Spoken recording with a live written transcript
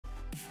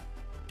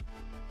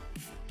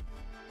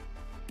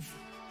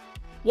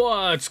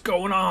What's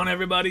going on,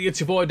 everybody? It's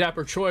your boy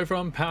DapperTroy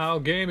from Pal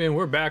Gaming.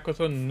 We're back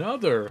with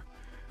another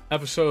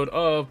episode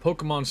of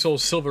Pokemon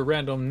SoulSilver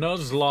Random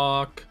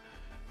Nuzlocke.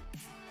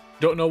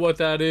 Don't know what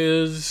that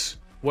is?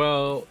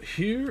 Well,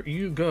 here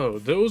you go.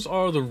 Those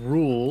are the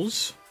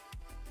rules.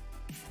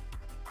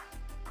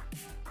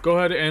 Go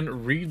ahead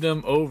and read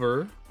them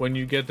over when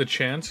you get the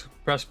chance.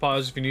 Press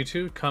pause if you need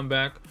to. Come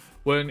back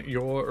when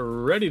you're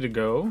ready to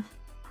go.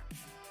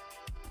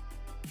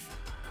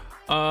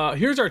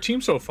 Here's our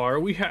team so far.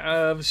 We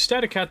have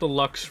Staticat the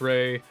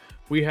Luxray,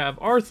 we have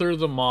Arthur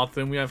the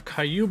Mothin, we have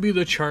Kyubi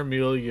the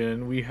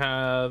Charmeleon, we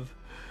have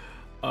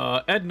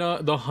Edna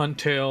the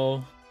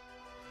Huntail,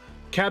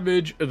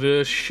 Cabbage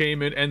the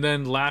Shaman, and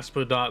then last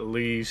but not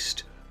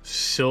least,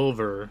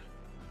 Silver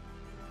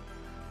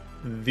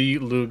the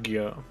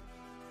Lugia.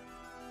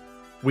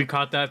 We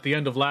caught that at the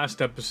end of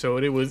last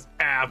episode. It was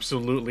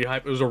absolutely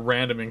hype. It was a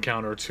random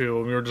encounter too,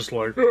 and we were just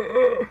like,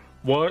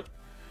 what?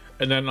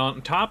 And then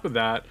on top of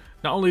that,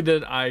 not only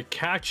did I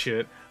catch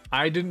it,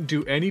 I didn't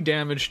do any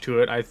damage to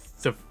it.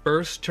 The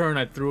first turn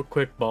I threw a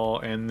quick ball,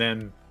 and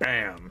then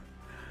bam,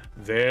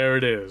 there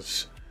it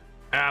is.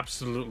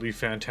 Absolutely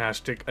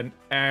fantastic. An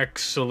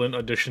excellent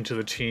addition to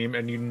the team,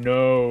 and you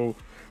know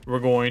we're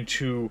going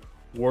to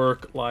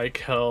work like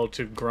hell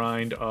to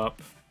grind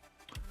up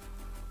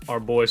our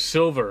boy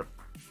Silver.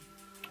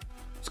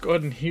 Let's go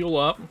ahead and heal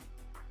up.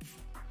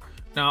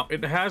 Now,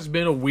 it has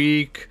been a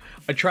week.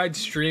 I tried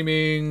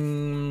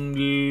streaming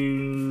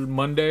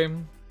Monday,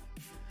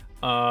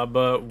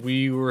 but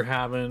we were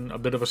having a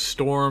bit of a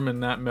storm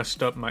and that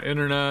messed up my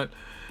internet,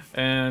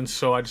 and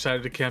so I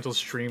decided to cancel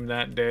stream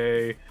that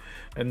day,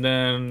 and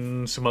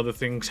then some other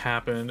things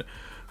happened.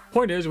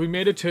 Point is, we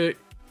made it to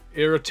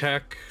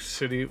Iratech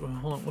City.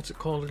 Hold on, what's it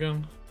called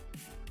again?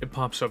 It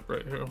pops up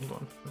right here. Hold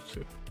on, let's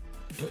see.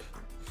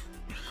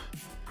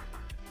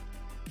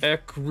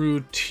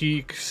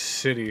 Ekrutique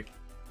City.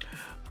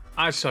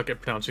 I suck at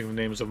pronouncing the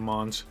names of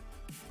Mons.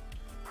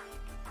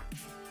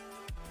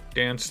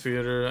 Dance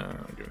theater. I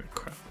don't give a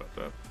crap about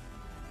that.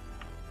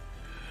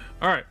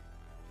 Alright.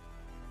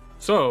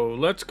 So,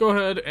 let's go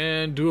ahead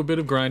and do a bit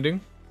of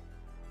grinding.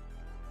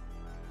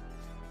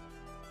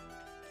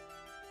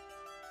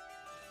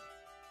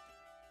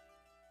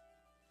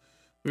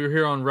 We were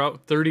here on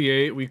Route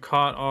 38. We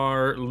caught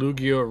our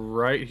Lugia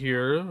right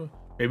here.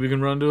 Maybe we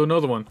can run to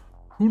another one.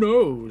 Who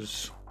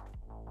knows?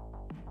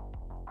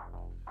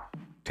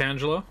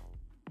 Tangela.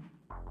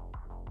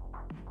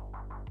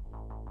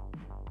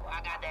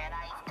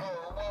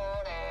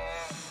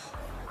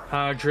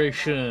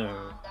 Hydration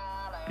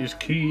is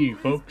key,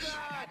 folks.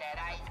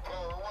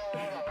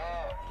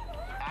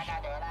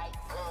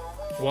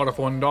 Water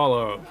for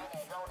 $1.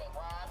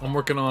 I'm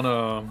working on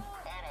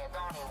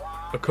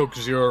a Coke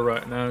Zero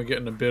right now,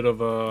 getting a bit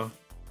of a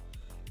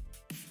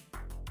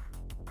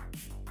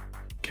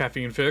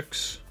caffeine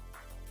fix.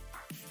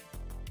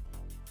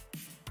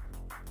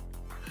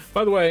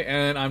 By the way,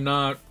 and I'm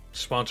not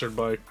sponsored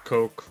by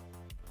Coke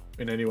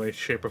in any way,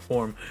 shape, or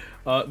form.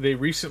 They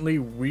recently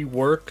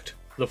reworked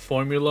the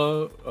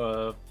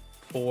formula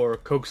for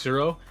Coke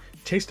Zero.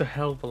 It tastes a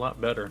hell of a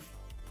lot better.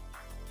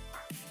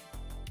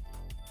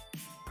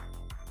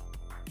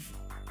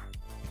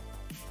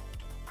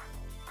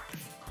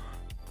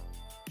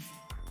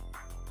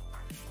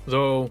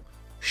 Though,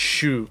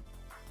 shoot.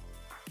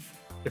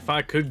 If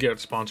I could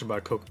get sponsored by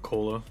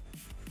Coca-Cola.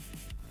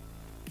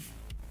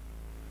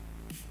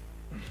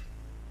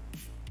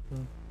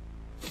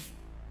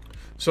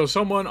 So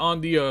someone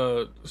on the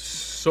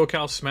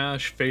SoCal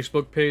Smash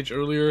Facebook page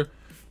earlier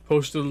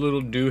posted a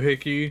little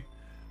doohickey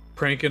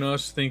pranking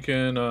us,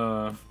 thinking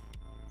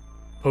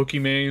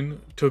Pokemon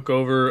took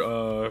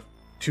over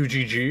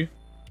 2GG,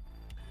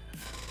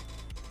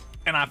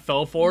 and I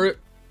fell for it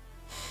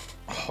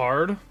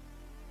hard,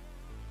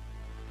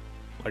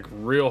 like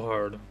real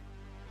hard.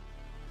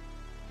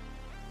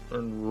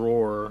 Learn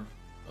Roar.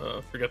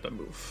 Forget that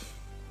move.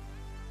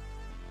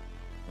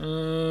 I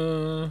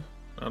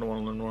don't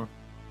want to learn Roar.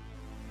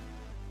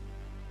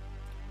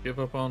 Give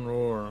up on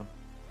Roar.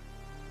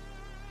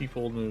 Keep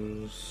old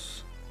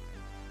news.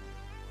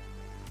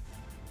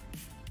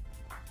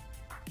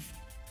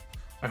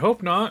 I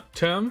hope not,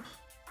 Tim.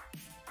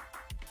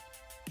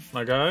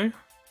 My guy.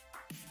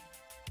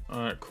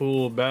 Alright,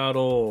 cool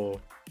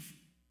battle.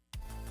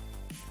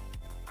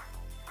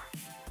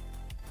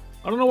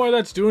 I don't know why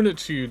that's doing it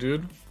to you,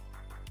 dude.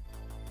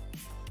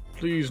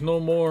 Please, no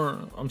more.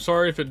 I'm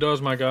sorry if it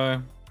does, my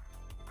guy.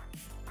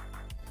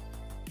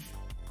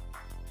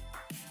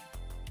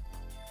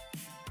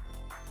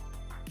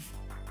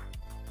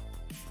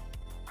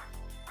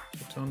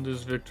 On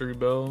this victory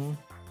bell.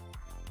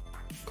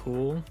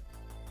 Cool.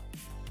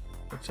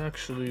 It's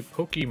actually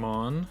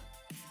Pokemon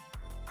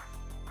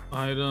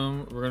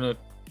item. We're gonna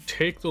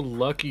take the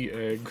lucky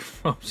egg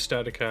from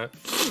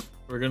Staticat.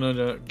 We're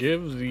gonna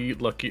give the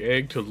lucky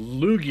egg to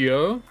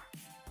Lugia.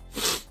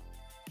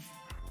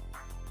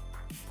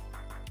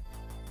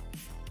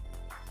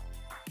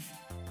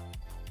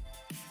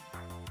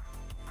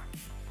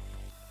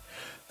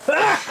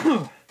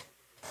 I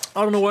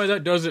don't know why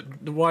that does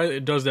it. Why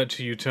it does that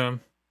to you, Tim.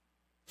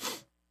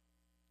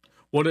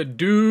 What it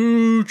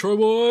do, Troy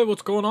boy?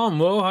 What's going on,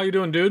 Mo? How you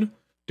doing, dude?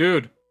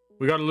 Dude,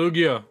 we got a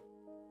Lugia.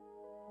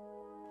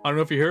 I don't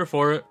know if you're here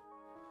for it.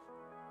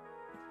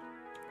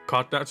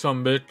 Caught that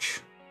sumbitch.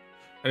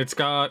 And it's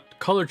got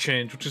color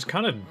change, which is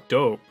kind of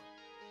dope.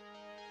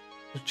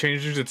 It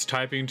changes its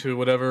typing to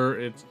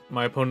whatever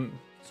my opponent's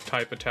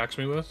type attacks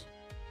me with.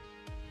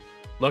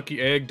 Lucky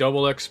egg,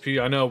 double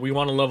XP. I know, we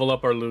want to level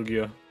up our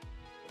Lugia.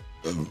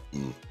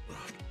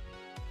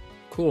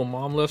 Cool,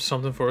 mom left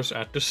something for us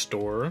at the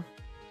store.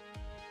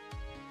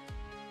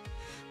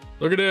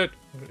 Look at it.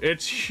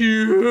 It's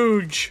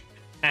huge.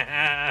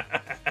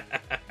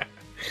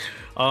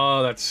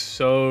 Oh, that's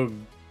so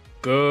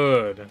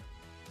good.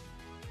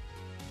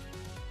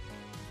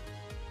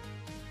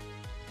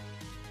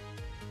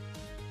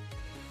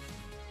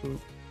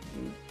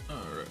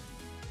 Alright.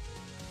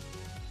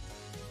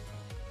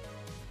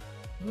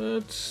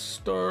 Let's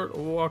start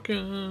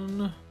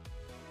walking.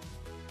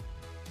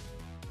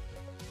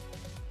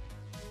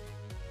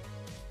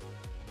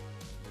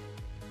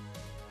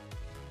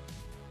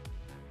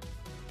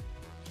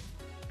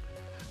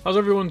 How's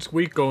everyone's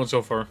week going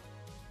so far?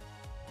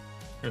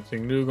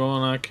 Anything new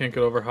going on? I can't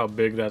get over how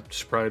big that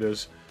sprite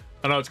is.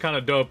 I know, it's kind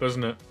of dope,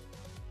 isn't it?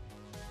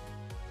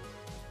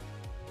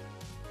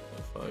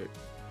 Fight.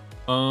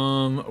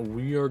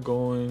 We are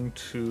going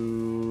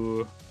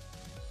to...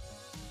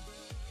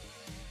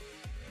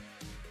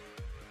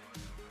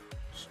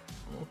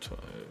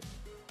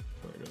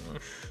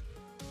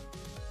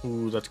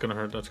 Ooh, that's gonna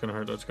hurt, that's gonna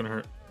hurt, that's gonna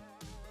hurt.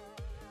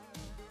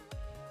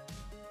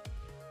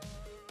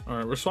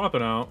 Alright, we're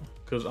swapping out,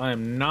 because I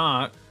am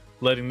not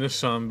letting this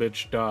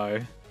sumbitch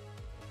die.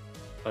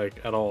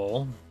 Like, at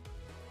all.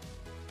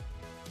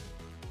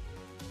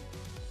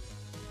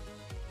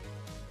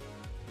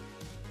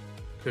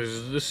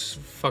 Because this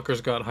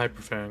fucker's got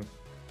Hyper Fang.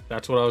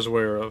 That's what I was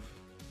aware of.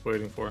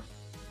 Waiting for.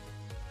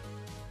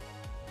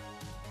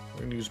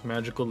 We're gonna use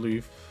Magical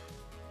Leaf.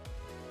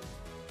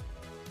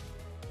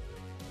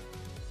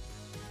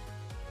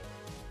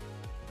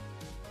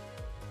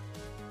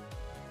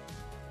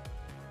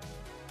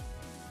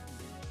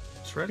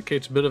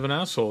 Eradicate's a bit of an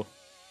asshole.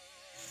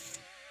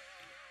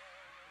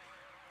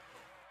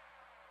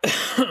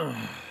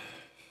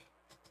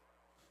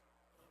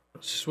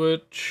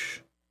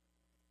 Switch.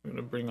 I'm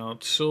gonna bring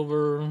out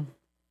Silver.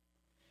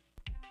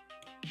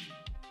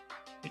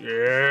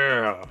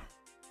 Yeah.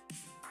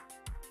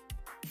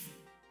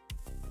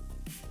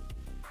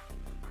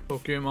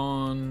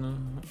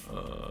 Pokemon.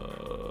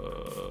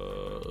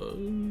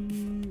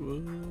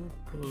 We'll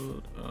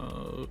put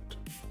out.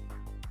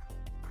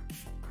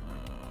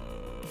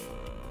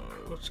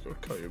 Let's go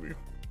Kyubi.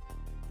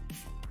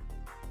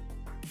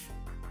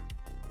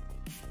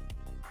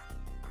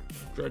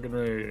 Dragon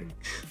Rage.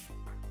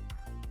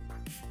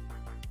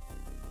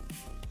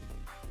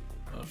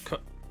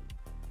 Cut.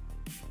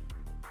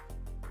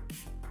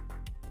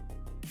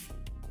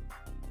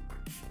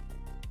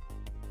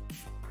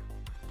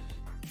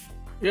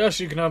 Yes,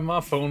 you can have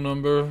my phone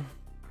number.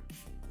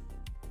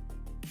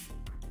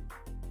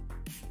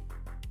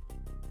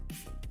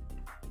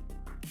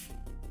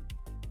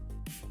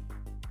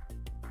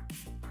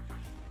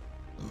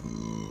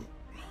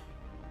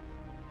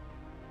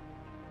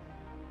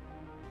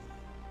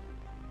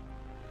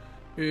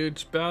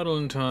 It's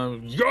battling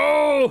time.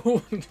 Yo!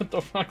 What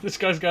the fuck? This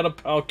guy's got a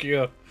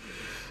Palkia.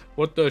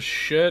 What the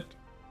shit?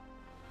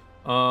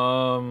 If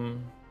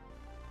I'm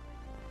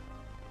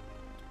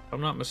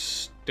not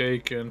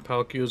mistaken,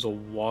 Palkia is a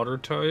water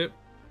type.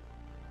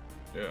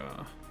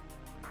 Yeah.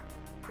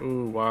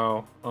 Ooh,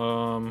 wow.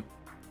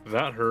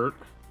 That hurt.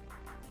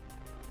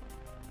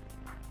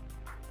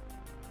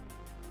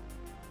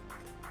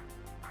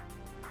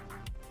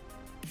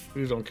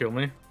 Please don't kill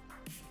me.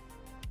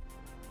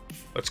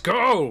 Let's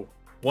go!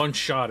 One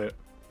shot it.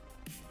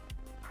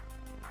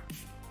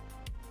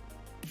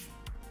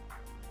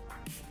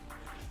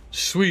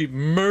 Sweet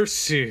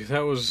mercy,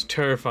 that was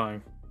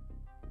terrifying.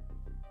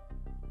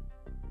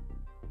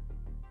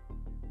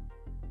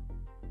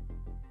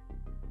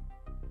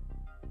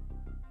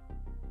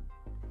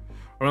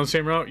 We're on the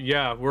same route?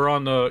 Yeah, we're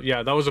on the...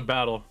 Yeah, that was a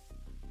battle.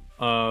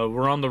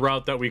 We're on the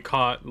route that we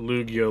caught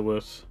Lugia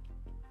with.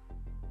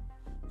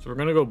 So we're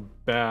gonna go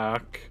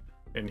back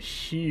and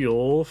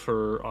heal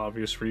for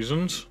obvious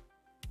reasons.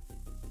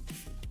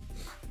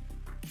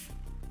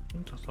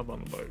 Just hop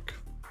on the bike.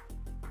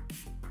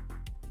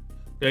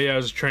 Yeah, it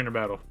was a trainer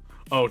battle.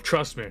 Oh,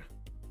 trust me.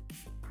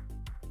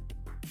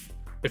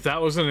 If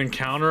that was an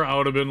encounter, I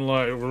would have been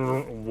like,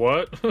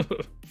 what?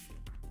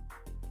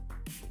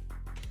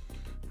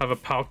 Have a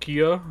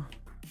Palkia?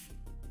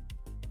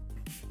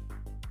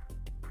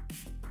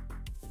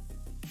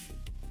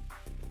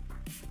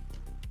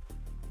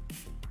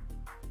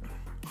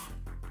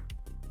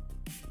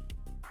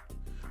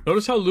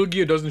 Notice how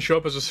Lugia doesn't show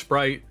up as a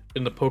sprite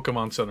in the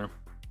Pokemon Center.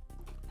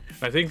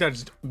 I think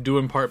that's due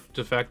in part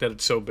to the fact that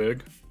it's so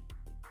big.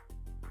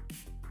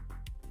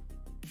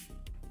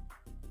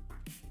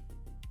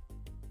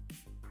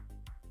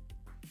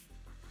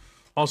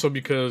 Also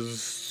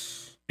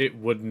because it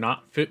would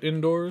not fit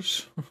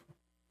indoors.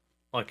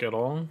 Like at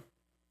all.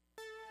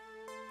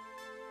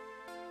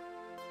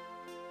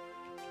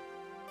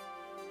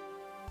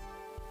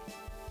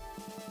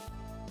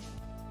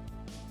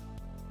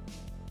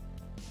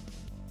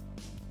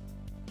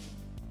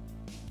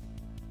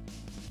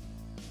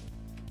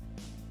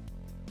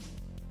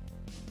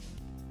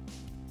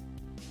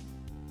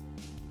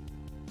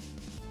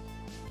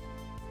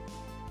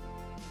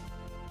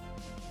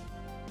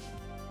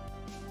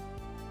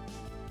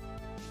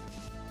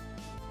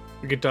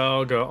 We get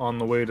Dialga on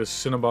the way to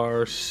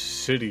Cinnabar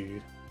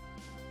City.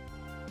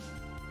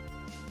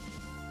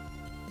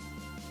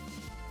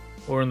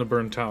 Or in the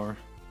Burn Tower.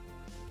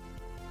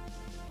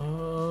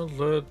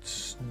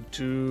 Let's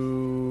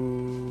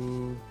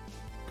do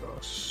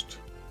Gust.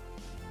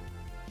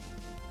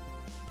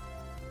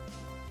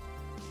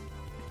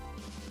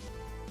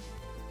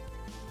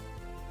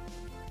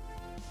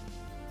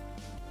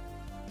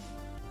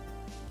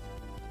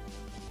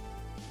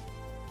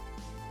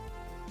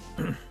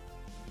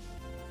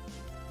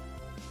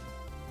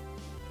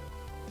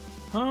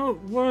 Oh,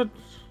 what?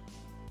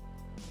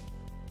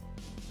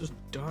 Just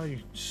die, you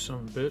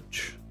son of a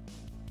bitch.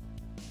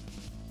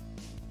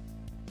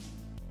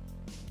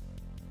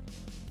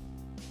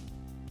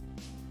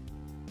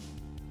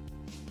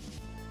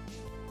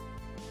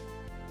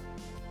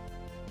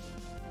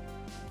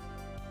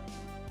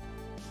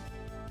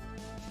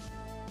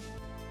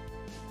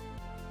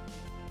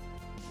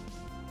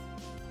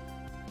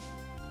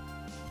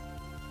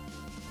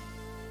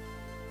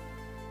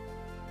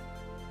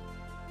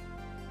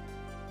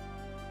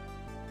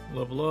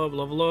 Level up,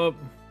 level up.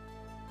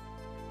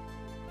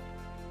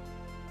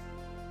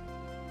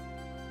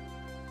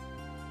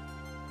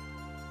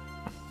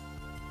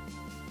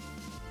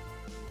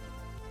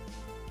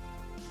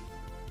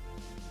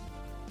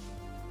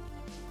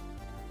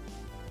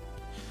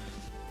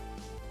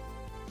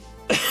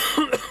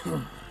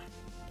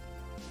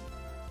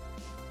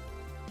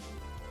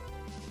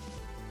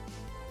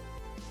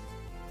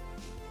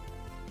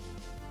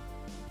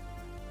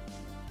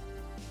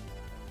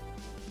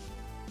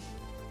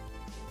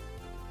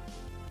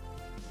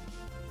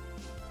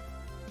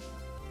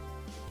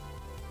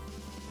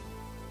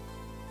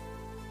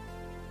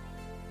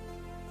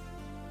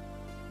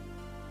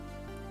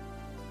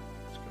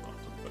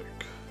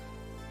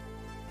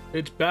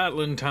 It's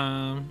battling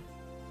time.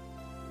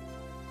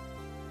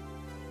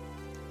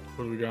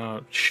 What do we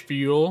got?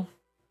 Spiel.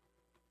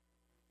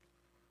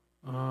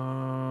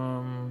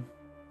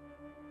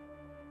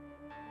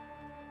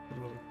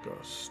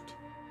 Gust.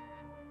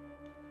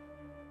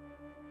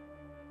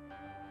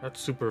 That's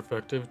super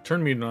effective.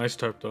 Turn me into ice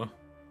type though.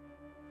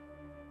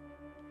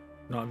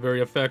 Not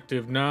very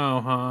effective now,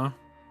 huh?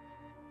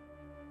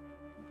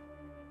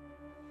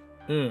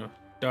 Yeah,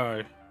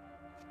 die.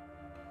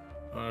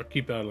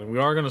 Keep battling. We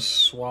are gonna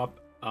swap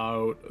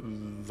out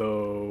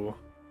though.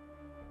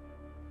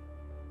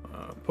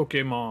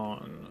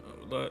 Pokemon.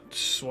 Let's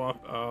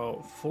swap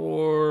out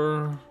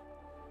for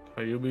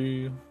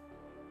Kyubi.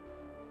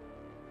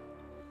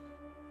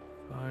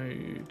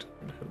 Fight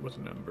and hit with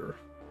an Ember.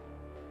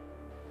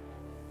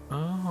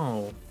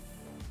 Oh.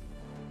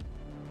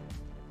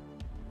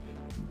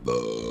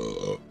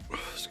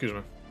 Excuse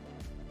me.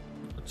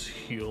 Let's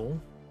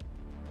heal.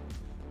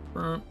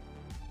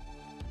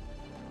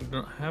 We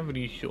don't have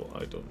any heal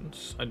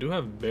items. I do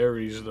have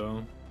berries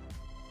though.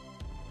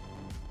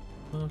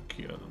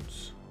 Key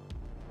items.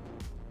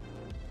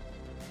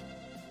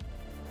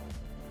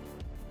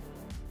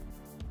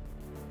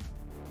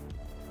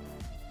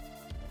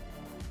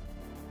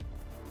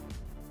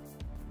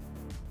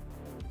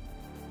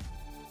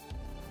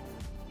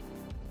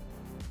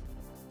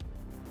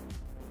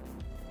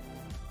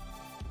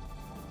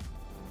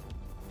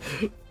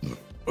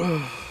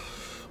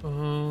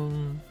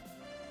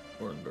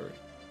 Oranberry.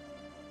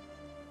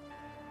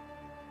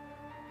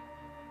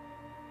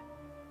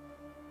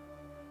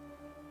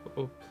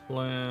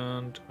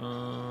 Plant,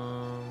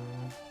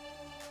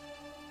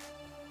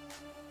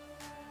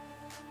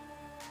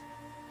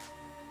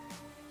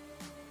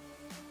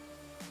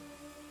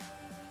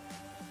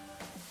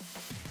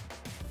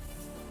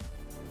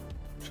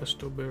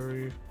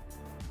 Chestoberry.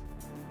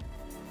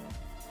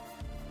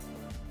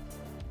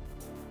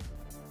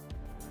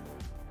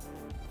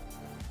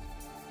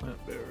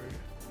 Plantberry.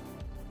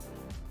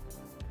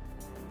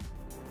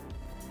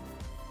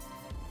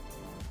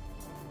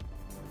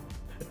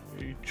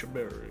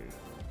 Berry.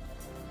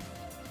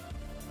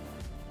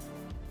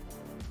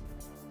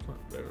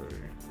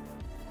 Plantberry.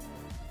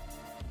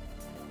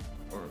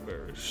 Orange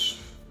berries.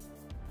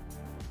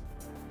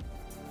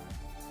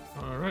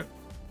 Alright.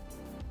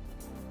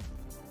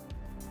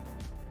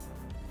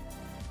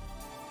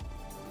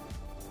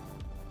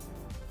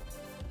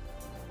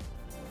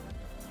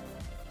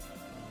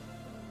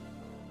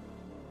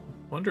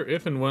 Wonder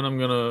if and when I'm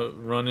gonna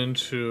run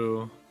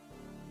into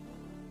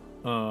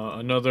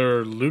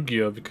another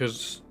Lugia,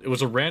 because it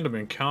was a random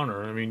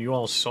encounter. I mean, you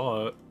all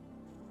saw it.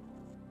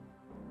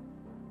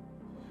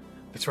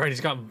 That's right,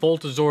 he's got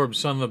Voltazorb,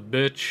 son of a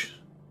bitch.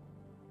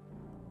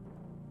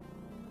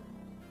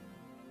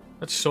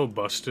 That's so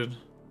busted.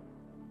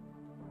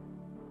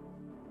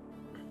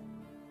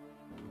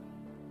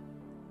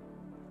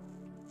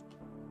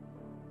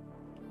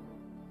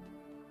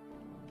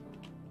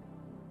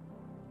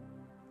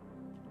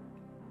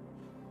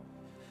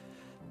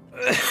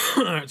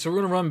 Alright, so we're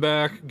gonna run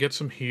back, get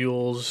some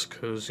heals,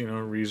 because, you know,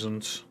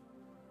 reasons.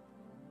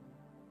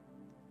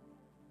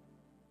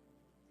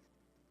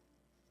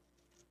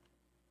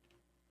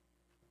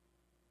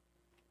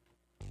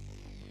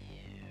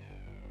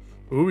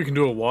 Ooh, we can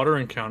do a water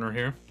encounter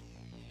here.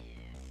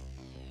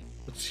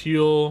 Let's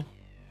heal.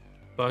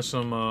 Buy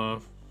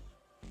some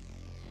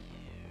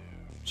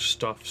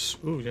stuffs.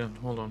 Ooh, yeah,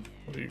 hold on.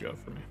 What do you got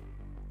for me?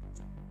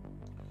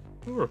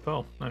 Ooh,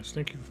 repel. Nice,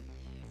 thank you.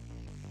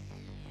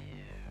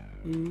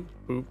 Ooh,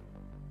 boop.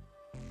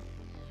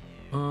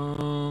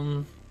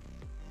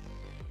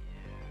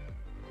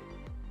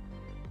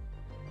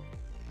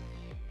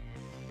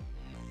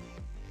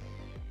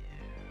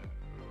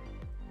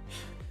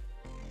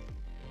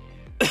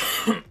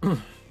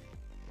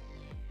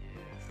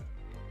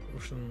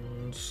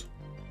 Potions.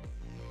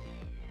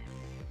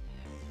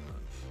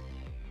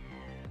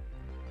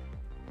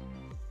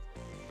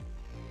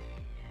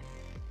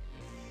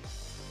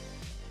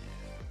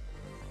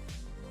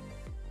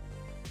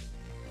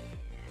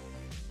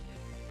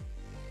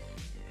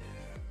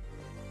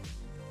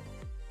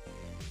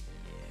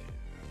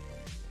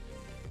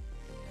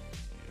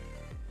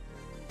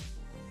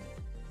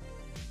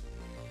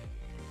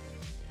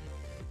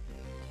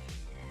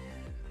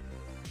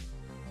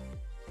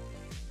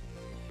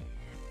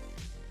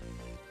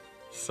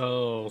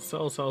 Sell.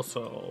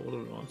 What do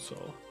we want to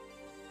sell?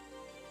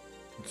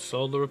 Let's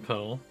sell the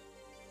repel.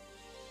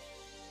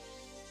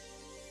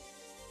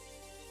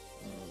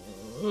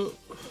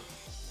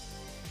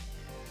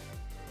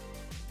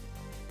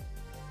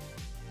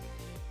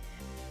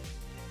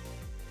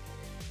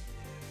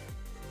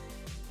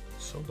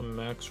 Sell the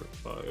max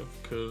revive,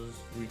 because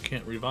we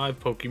can't revive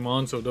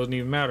Pokemon, so it doesn't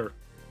even matter.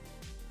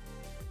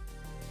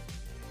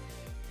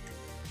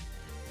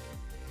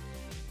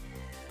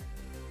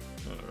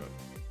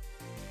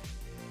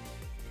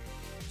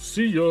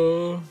 See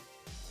ya!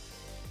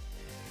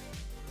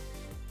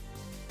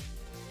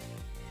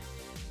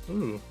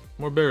 Ooh,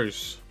 more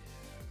berries.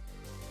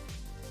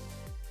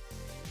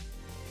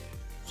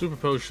 Super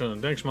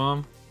potion. Thanks,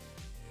 Mom.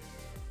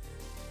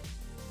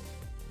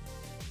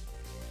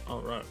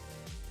 Alright.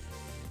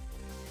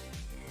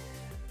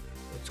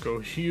 Let's go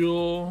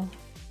heal.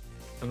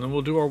 And then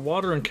we'll do our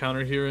water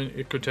encounter here in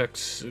Icotech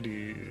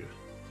City.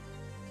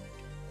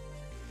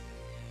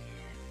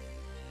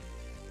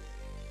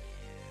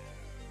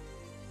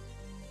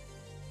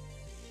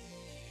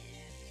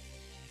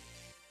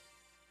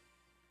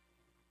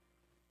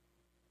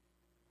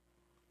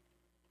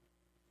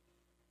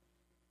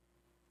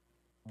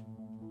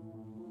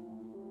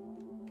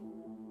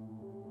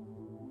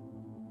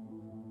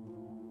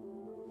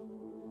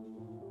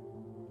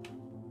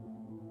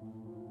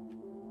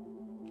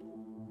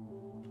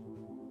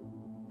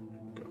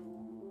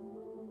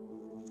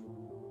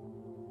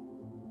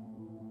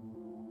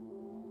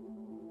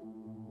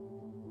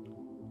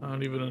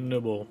 Not even a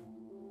nibble.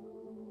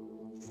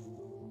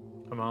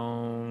 Come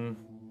on.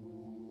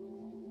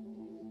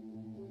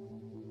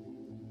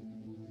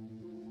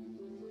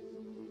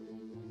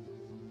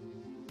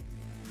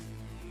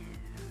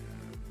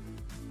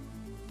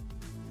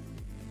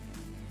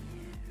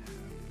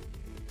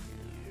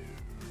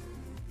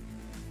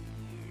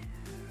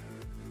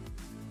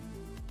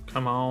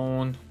 Come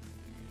on.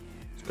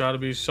 There's gotta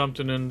be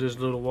something in this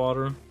little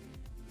water.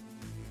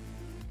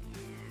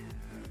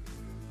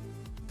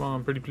 Come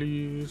on, pretty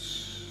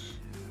please.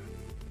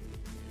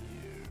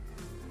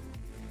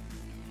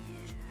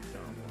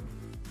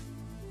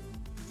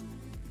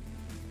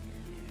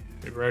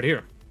 Maybe right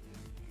here.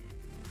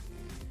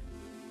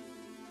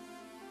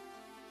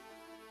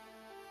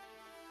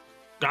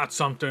 Got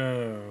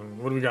something.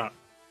 What do we got?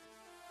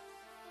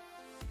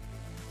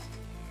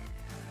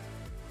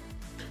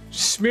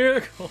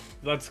 Smeargle.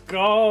 Let's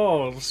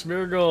go.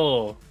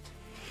 Smeargle.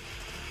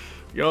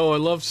 Yo, I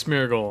love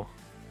Smeargle.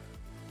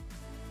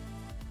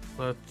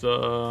 Let's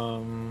Pokemon.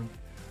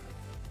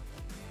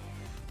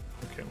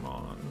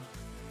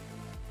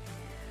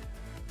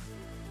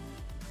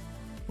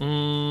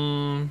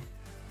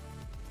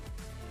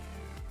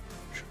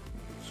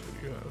 So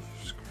you have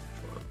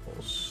Scarlet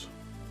Pulse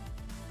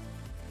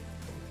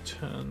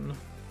 10.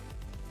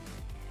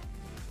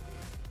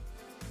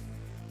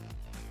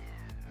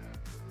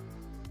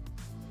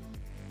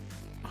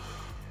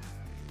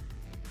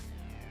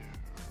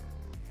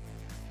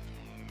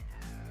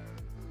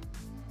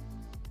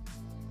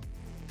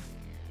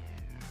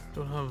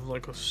 Don't have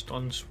like a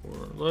stun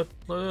spore.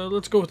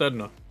 Let's go with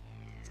Edna.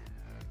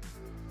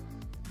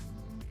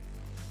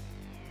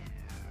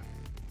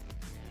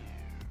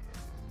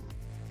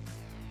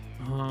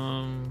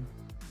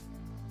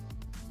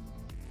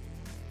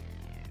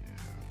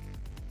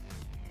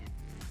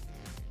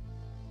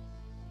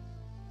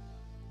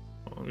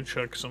 Let me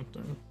check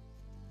something.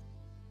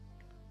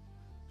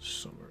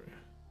 Summary.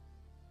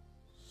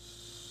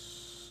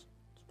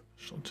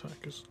 Special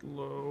attack is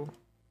low.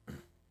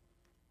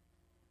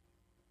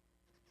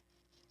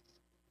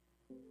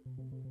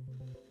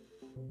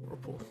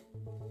 Purple.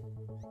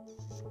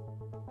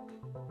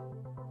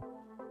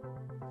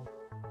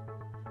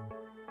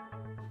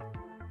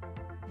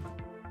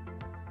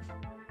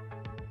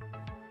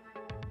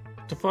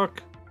 What the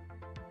fuck?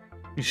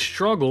 He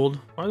struggled?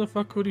 Why the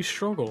fuck would he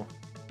struggle?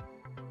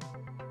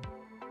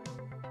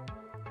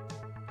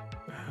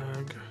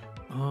 Bag.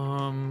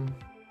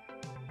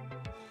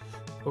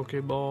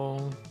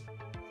 Pokeball.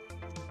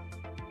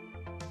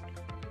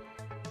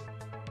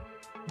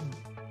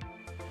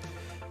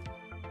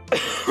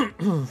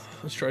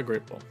 Let's try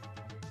Great Ball.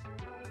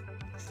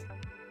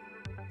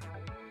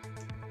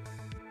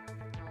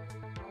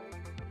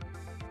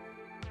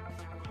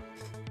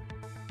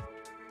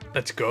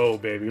 Let's go,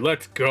 baby.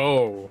 Let's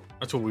go.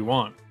 That's what we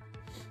want.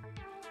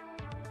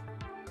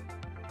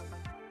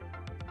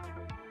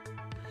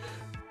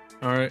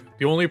 Alright.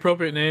 The only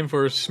appropriate name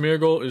for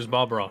Smeargle is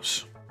Bob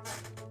Ross.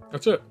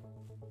 That's it.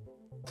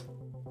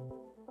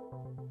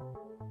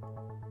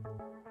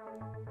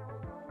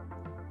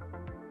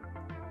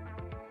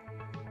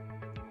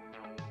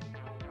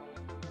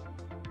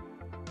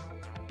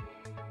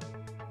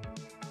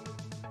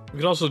 We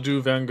could also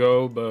do Van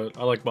Gogh, but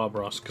I like Bob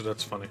Ross because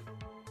that's funny.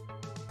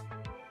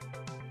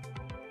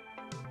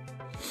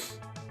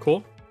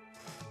 Cool.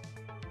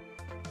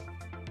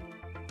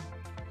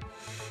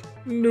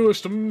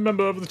 Newest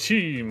member of the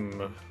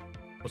team.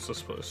 What's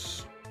this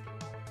place?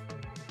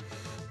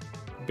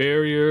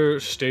 Barrier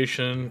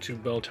station to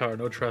bell tower.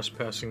 No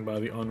trespassing by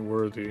the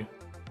unworthy.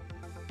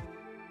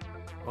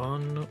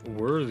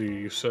 Unworthy,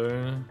 you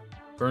say?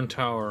 Burn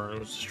tower. It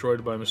was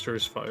destroyed by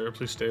mysterious fire.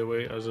 Please stay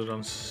away as it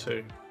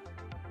unsafe.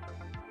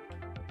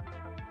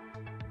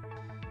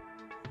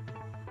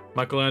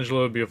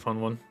 Michelangelo would be a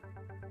fun one.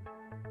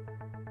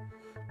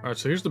 Alright,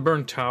 so here's the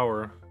burned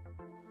tower.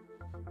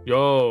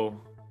 Yo.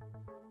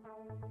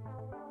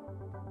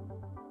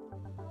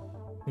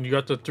 You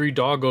got the 3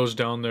 doggos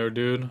down there,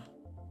 dude.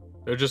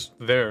 They're just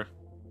there.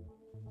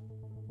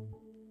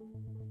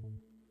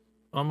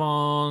 I'm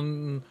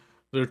on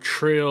the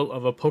trail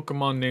of a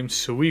Pokemon named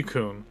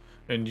Suicune.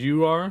 And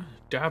you are?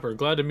 Dapper,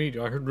 glad to meet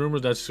you. I heard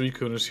rumors that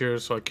Suicune is here,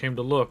 so I came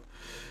to look.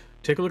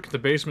 Take a look at the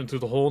basement through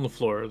the hole in the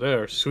floor.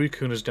 There,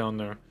 Suicune is down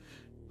there.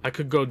 I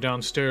could go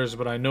downstairs,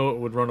 but I know it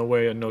would run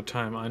away in no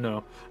time. I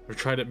know. I've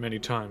tried it many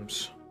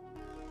times.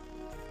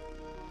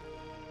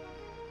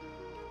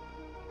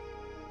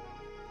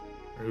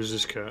 Who's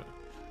this cat?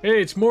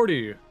 Hey, it's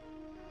Morty!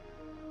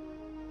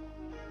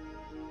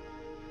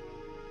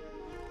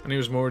 My name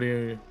is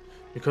Morty.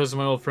 Because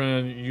my old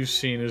friend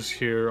Usain is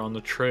here on the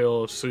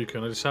trail of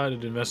Suicune, I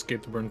decided to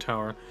investigate the burned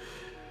tower.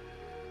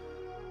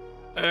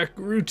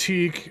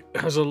 Rutique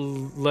has a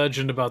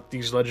legend about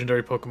these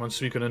legendary Pokemon,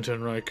 Suicune, Entei,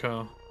 and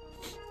Raikou.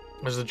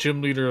 As the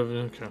gym leader of...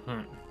 Okay,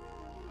 alright.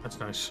 That's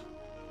nice.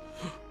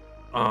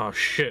 Oh,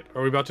 shit.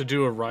 Are we about to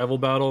do a rival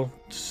battle?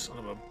 Son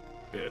of a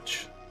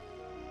bitch.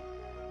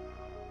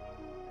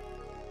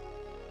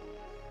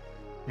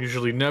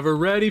 Usually never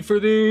ready for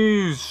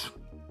these!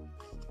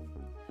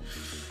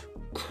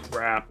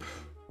 Crap.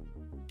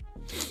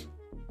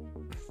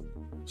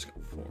 Let's go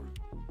 4.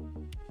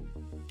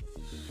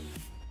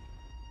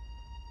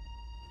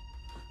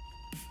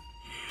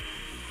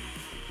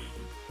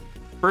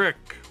 Brick!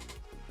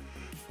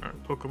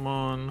 Alright,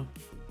 Pokemon.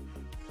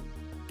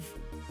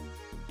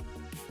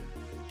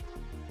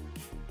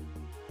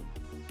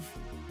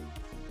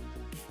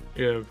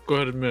 Yeah, go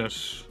ahead and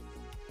miss.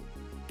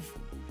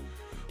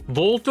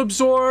 Volt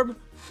Absorb?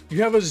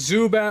 You have a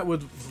Zubat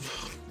with...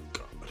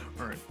 God.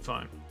 Alright,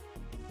 fine.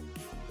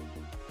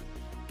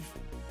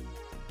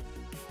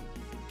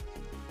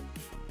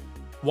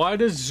 Why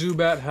does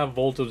Zubat have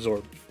Volt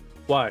Absorb?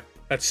 Why?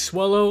 That's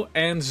Swellow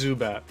and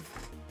Zubat.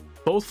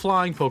 Both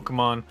flying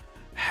Pokemon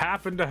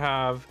happen to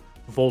have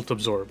Volt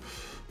Absorb.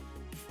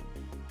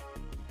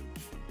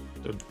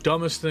 The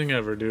dumbest thing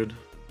ever, dude.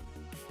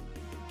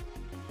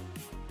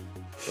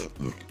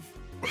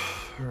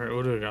 Alright,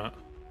 what do we got?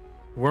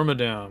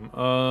 Wormadam.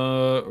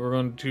 We're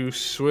going to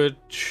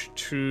switch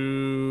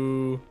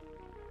to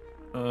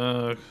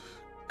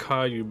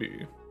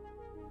Kyubi.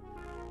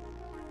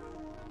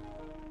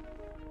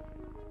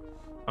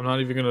 I'm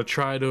not even gonna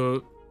try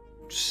to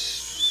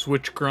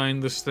switch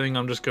grind this thing.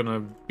 I'm just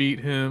gonna beat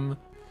him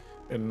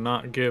and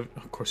not give...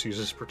 Of course he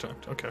uses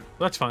Protect. Okay,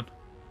 that's fine.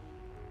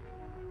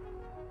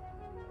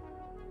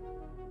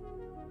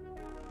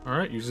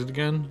 Alright, use it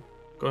again.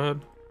 Go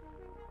ahead.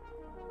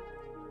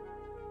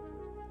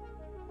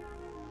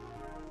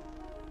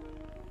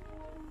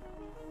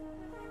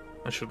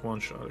 I should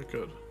one-shot it,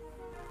 good.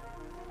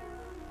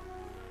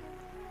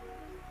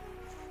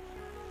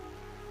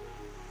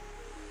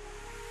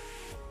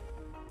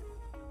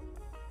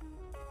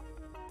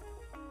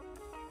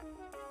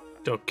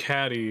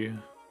 Delcatty.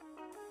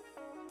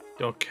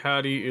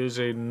 Delcatty is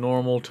a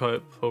normal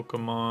type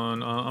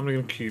Pokemon. I'm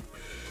gonna keep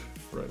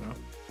right now.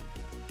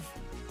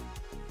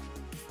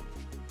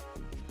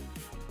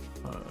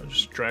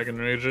 Just Dragon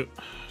Rage it.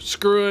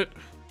 Screw it!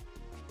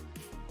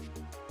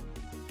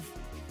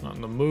 Not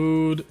in the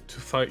mood to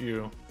fight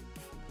you.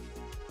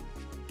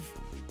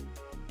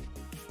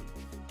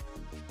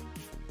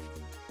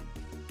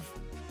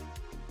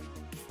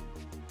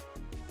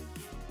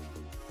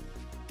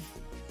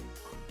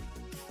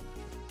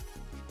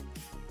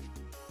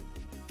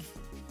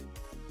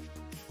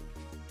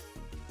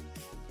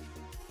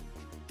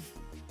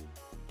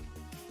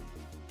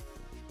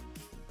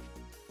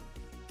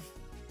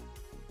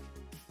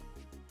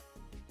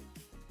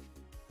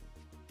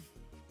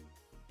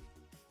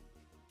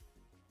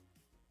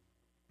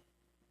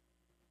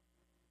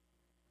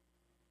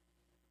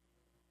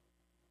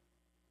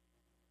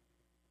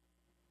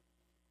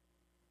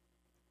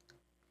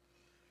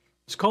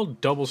 It's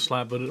called double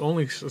slap, but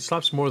it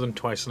slaps more than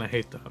twice, and I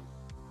hate that.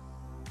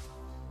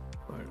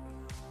 Right.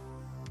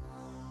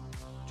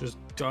 Just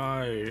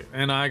die.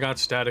 And I got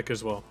static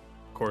as well,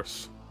 of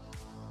course.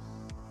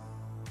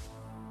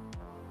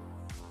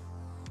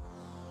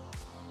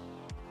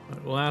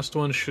 Right, last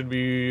one should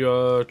be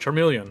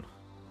Charmeleon.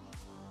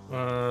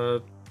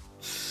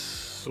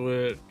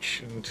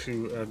 Switch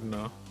into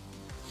Edna.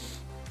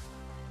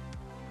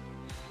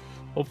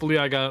 Hopefully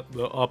I got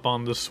the up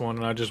on this one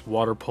and I just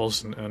water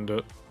pulse and end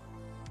it.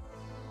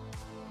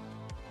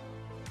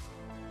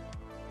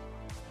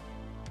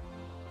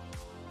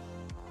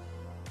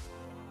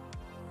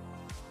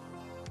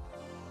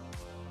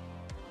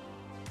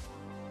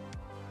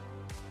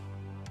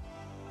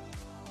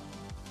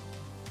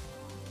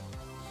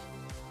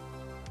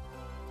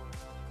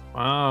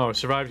 Wow,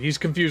 survived. He's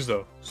confused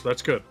though, so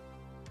that's good.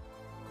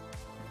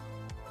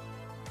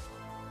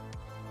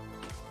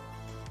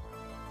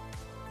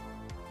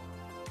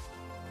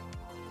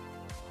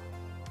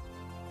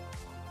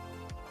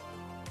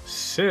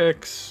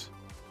 Six?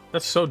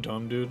 That's so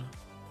dumb, dude.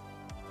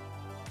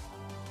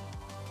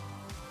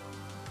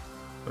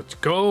 Let's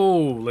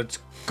go! Let's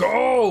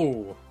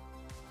go!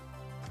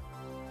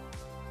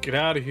 Get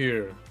out of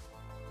here.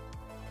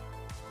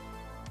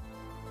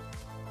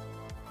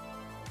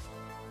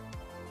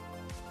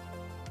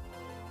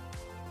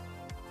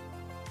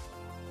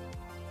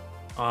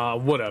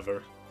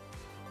 Whatever.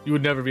 You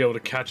would never be able to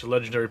catch a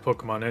legendary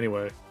Pokemon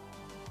anyway.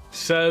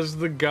 Says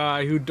the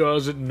guy who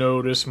doesn't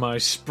notice my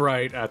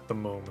sprite at the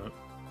moment.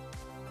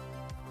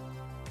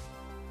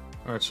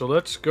 Alright, so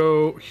let's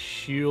go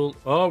heal.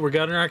 Oh, we're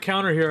getting our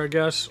counter here, I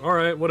guess.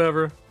 Alright,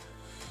 whatever.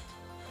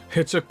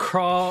 It's a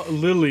Craw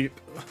Lily.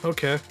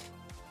 Okay.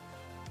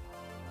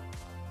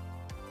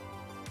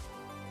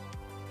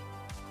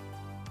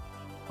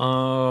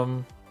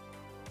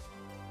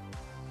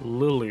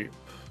 Lily.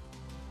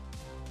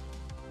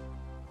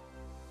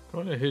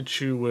 I'm gonna hit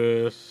you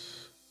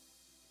with...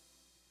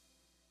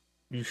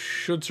 You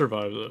should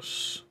survive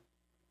this.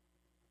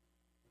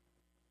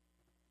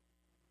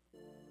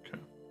 Okay.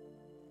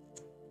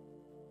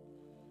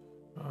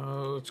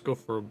 Let's go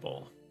for a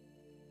ball.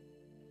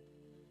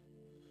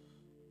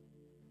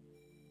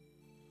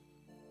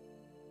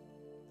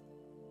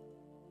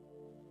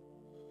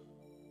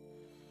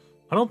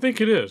 I don't think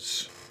it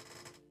is.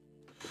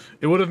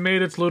 It would have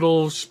made its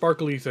little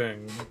sparkly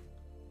thing.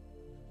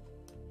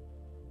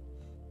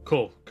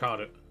 Cool,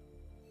 caught it.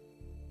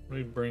 Let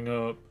me bring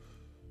up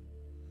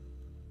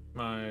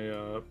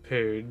my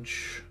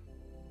page.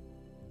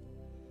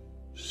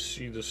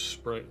 See the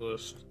sprite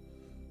list.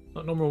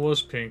 That number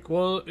was pink.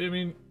 Well, I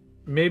mean,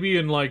 maybe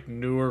in like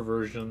newer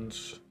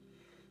versions.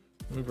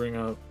 Let me bring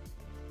up.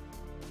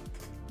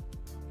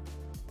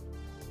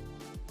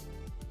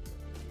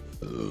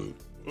 No,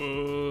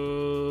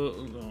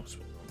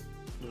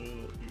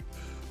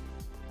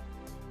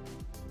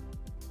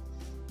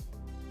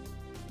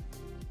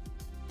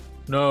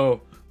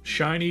 no,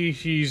 shiny.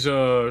 He's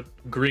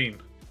green.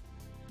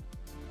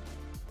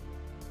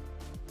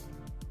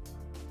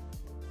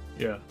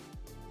 Yeah.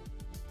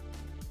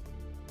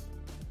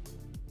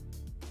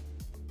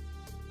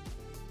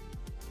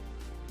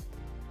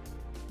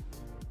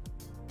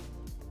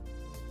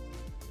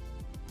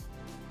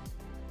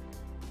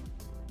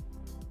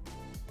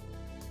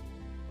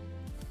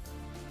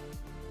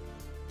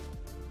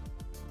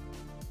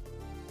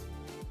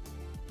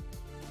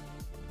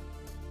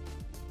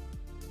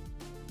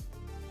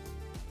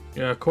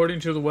 Yeah, according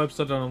to the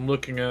website that I'm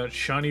looking at,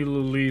 shiny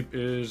Lilip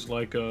is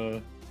like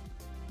a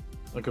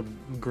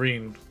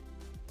green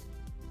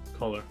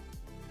color.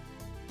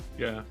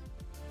 Yeah.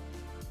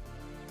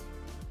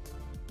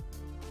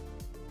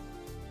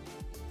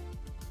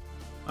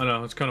 I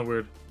know, it's kind of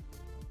weird.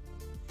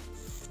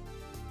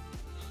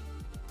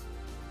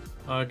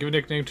 Give a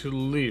nickname to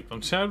Leap.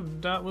 I'm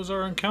sad that was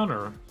our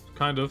encounter.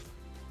 Kind of.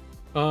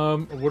 What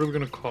are we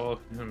gonna call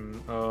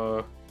him?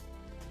 Odd...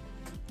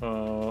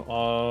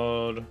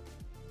 Oh,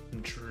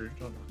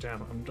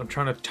 damn, I'm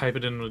trying to type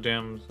it in the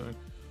damn thing.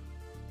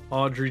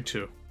 Audrey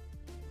 2.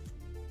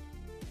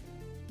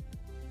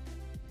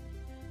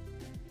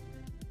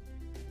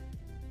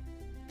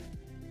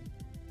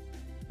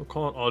 We'll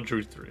call it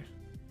Audrey 3.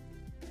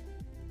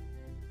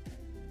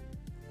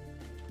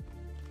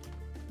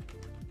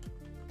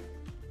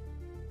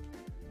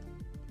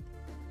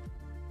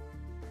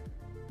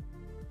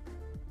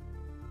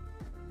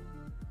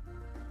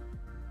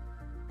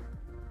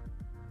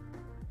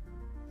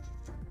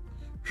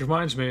 Which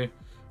reminds me,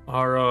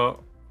 our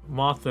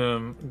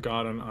Mothim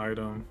got an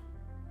item.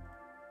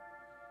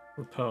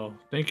 Repel.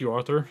 Thank you,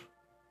 Arthur.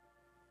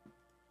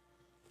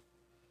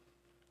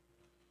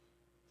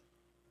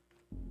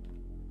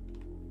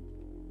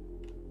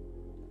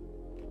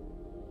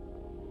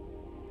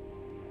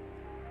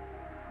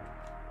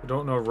 I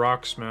don't know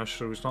Rock Smash,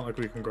 so it's not like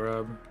we can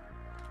grab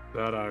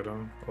that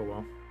item. Oh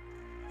well.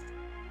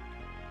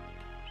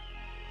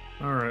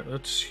 Alright,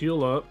 let's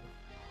heal up.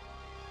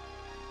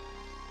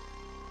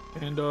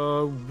 And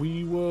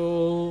we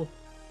will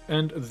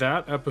end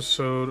that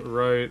episode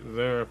right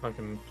there if I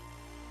can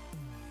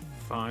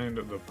find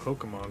the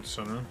Pokemon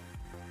Center.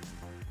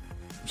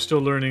 I'm still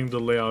learning the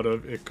layout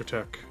of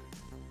Icotech.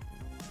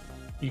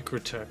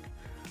 Ecritech.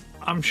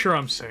 I'm sure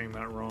I'm saying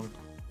that wrong.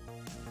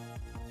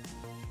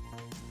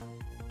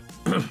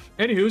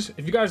 Anywho's,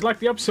 if you guys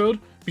liked the episode,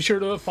 be sure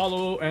to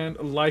follow and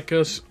like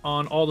us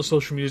on all the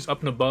social medias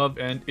up and above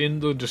and in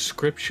the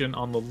description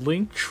on the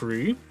link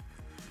tree.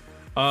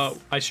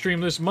 I stream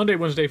this Monday,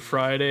 Wednesday,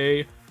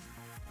 Friday,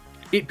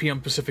 8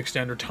 p.m. Pacific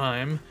Standard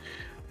Time,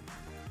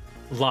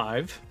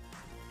 live.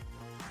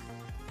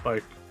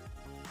 Like,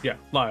 yeah,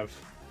 live.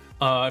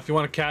 If you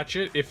want to catch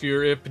it, if you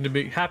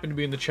happen to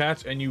be in the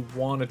chats and you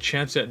want a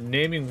chance at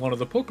naming one of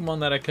the Pokemon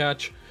that I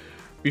catch,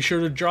 be sure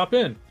to drop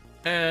in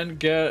and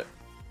get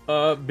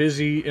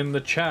busy in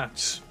the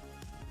chats.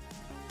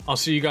 I'll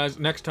see you guys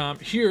next time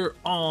here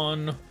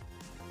on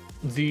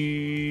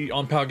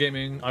PAL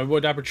Gaming. I'm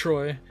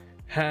DapperTroy.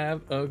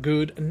 Have a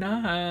good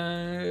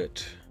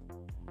night.